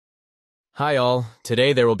Hi all,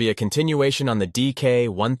 today there will be a continuation on the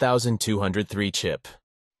DK1203 chip.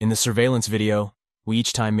 In the surveillance video, we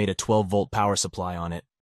each time made a 12-volt power supply on it.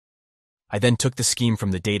 I then took the scheme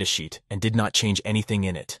from the datasheet and did not change anything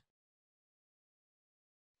in it.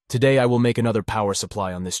 Today I will make another power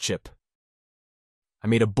supply on this chip. I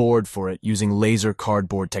made a board for it using laser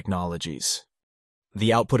cardboard technologies.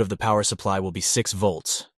 The output of the power supply will be 6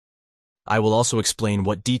 volts. I will also explain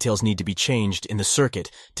what details need to be changed in the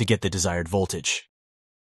circuit to get the desired voltage.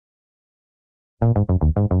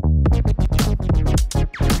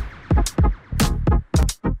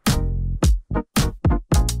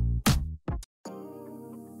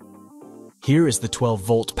 Here is the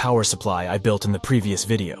 12-volt power supply I built in the previous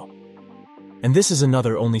video. And this is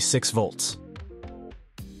another only 6 volts.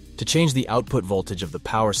 To change the output voltage of the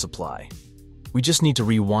power supply, we just need to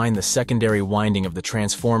rewind the secondary winding of the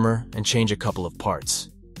transformer and change a couple of parts.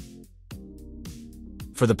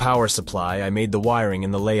 For the power supply, I made the wiring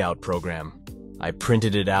in the layout program. I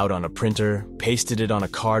printed it out on a printer, pasted it on a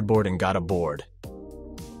cardboard, and got a board.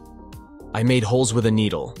 I made holes with a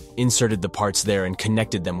needle, inserted the parts there, and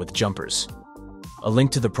connected them with jumpers. A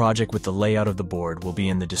link to the project with the layout of the board will be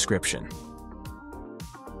in the description.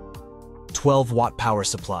 12-watt power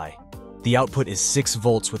supply. The output is 6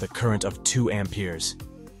 volts with a current of 2 amperes.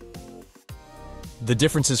 The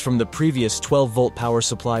differences from the previous 12-volt power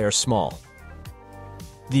supply are small.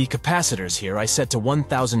 The capacitors here I set to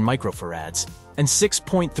 1000 microfarads and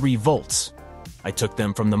 6.3 volts. I took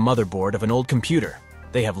them from the motherboard of an old computer.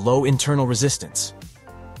 They have low internal resistance.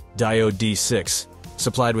 Diode D6,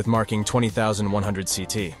 supplied with marking 20100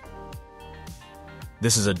 CT.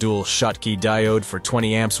 This is a dual Schottky diode for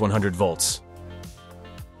 20 amps 100 volts.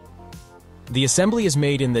 The assembly is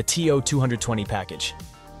made in the TO220 package.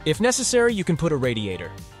 If necessary, you can put a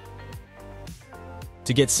radiator.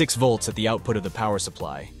 To get 6 volts at the output of the power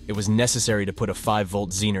supply, it was necessary to put a 5-volt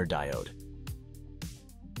Zener diode.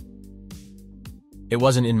 It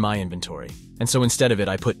wasn't in my inventory, and so instead of it,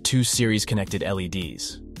 I put 2 series-connected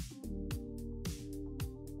LEDs.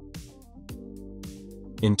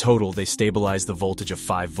 In total, they stabilize the voltage of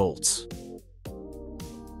 5 volts.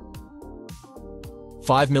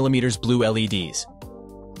 5mm blue LEDs.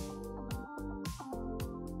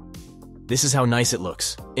 This is how nice it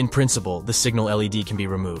looks. In principle, the signal LED can be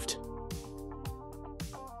removed.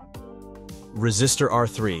 Resistor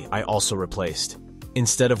R3 I also replaced.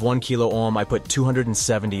 Instead of 1 kilo ohm, I put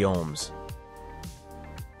 270 ohms.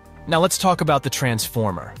 Now let's talk about the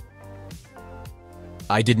transformer.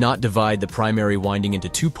 I did not divide the primary winding into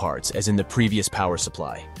 2 parts as in the previous power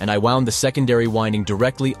supply, and I wound the secondary winding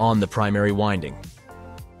directly on the primary winding.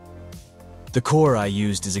 The core I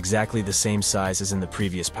used is exactly the same size as in the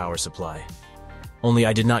previous power supply. Only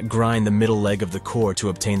I did not grind the middle leg of the core to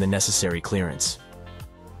obtain the necessary clearance.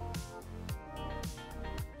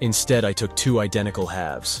 Instead, I took 2 identical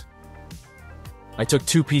halves. I took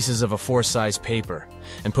 2 pieces of A4 size paper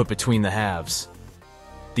and put between the halves.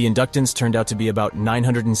 The inductance turned out to be about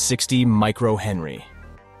 960 microhenry.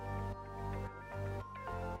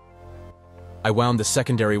 I wound the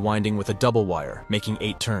secondary winding with a double wire, making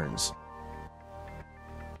 8 turns.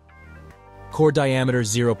 Core diameter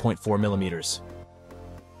 0.4 millimeters.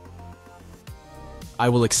 I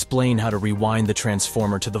will explain how to rewind the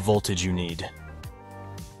transformer to the voltage you need.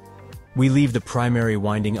 We leave the primary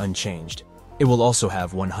winding unchanged. It will also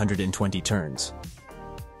have 120 turns.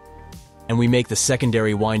 And we make the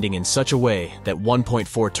secondary winding in such a way that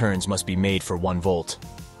 1.4 turns must be made for 1 volt.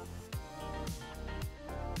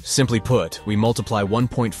 Simply put, we multiply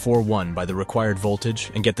 1.41 by the required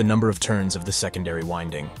voltage and get the number of turns of the secondary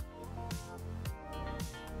winding.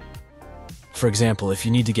 For example, if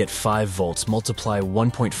you need to get 5 volts, multiply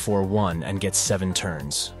 1.41 and get 7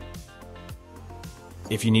 turns.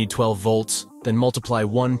 If you need 12 volts, then multiply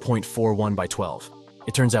 1.41 by 12.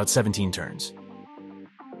 It turns out 17 turns.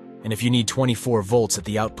 And if you need 24 volts at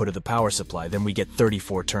the output of the power supply, then we get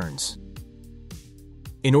 34 turns.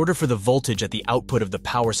 In order for the voltage at the output of the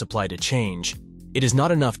power supply to change, it is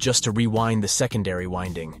not enough just to rewind the secondary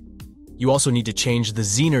winding. You also need to change the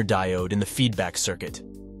Zener diode in the feedback circuit.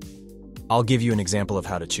 I'll give you an example of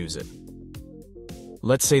how to choose it.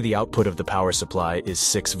 Let's say the output of the power supply is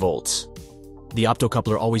 6 volts. The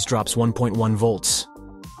optocoupler always drops 1.1 volts.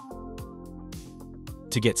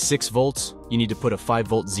 To get 6 volts, you need to put a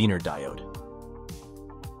 5-volt Zener diode.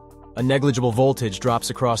 A negligible voltage drops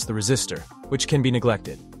across the resistor, which can be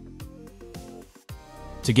neglected.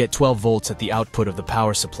 To get 12 volts at the output of the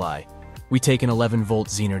power supply, we take an 11-volt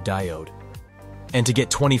Zener diode. And to get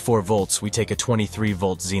 24 volts, we take a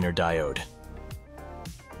 23-volt Zener diode.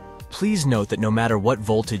 Please note that no matter what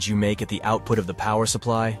voltage you make at the output of the power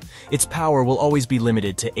supply, its power will always be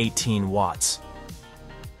limited to 18 watts.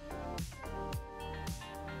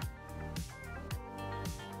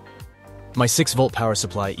 My 6-volt power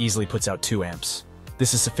supply easily puts out 2 amps.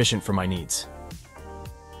 This is sufficient for my needs.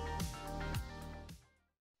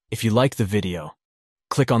 If you liked the video,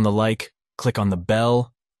 click on the like, click on the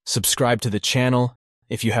bell, subscribe to the channel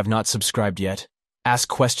if you have not subscribed yet, ask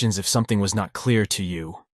questions if something was not clear to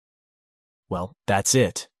you. Well, that's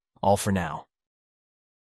it. All for now.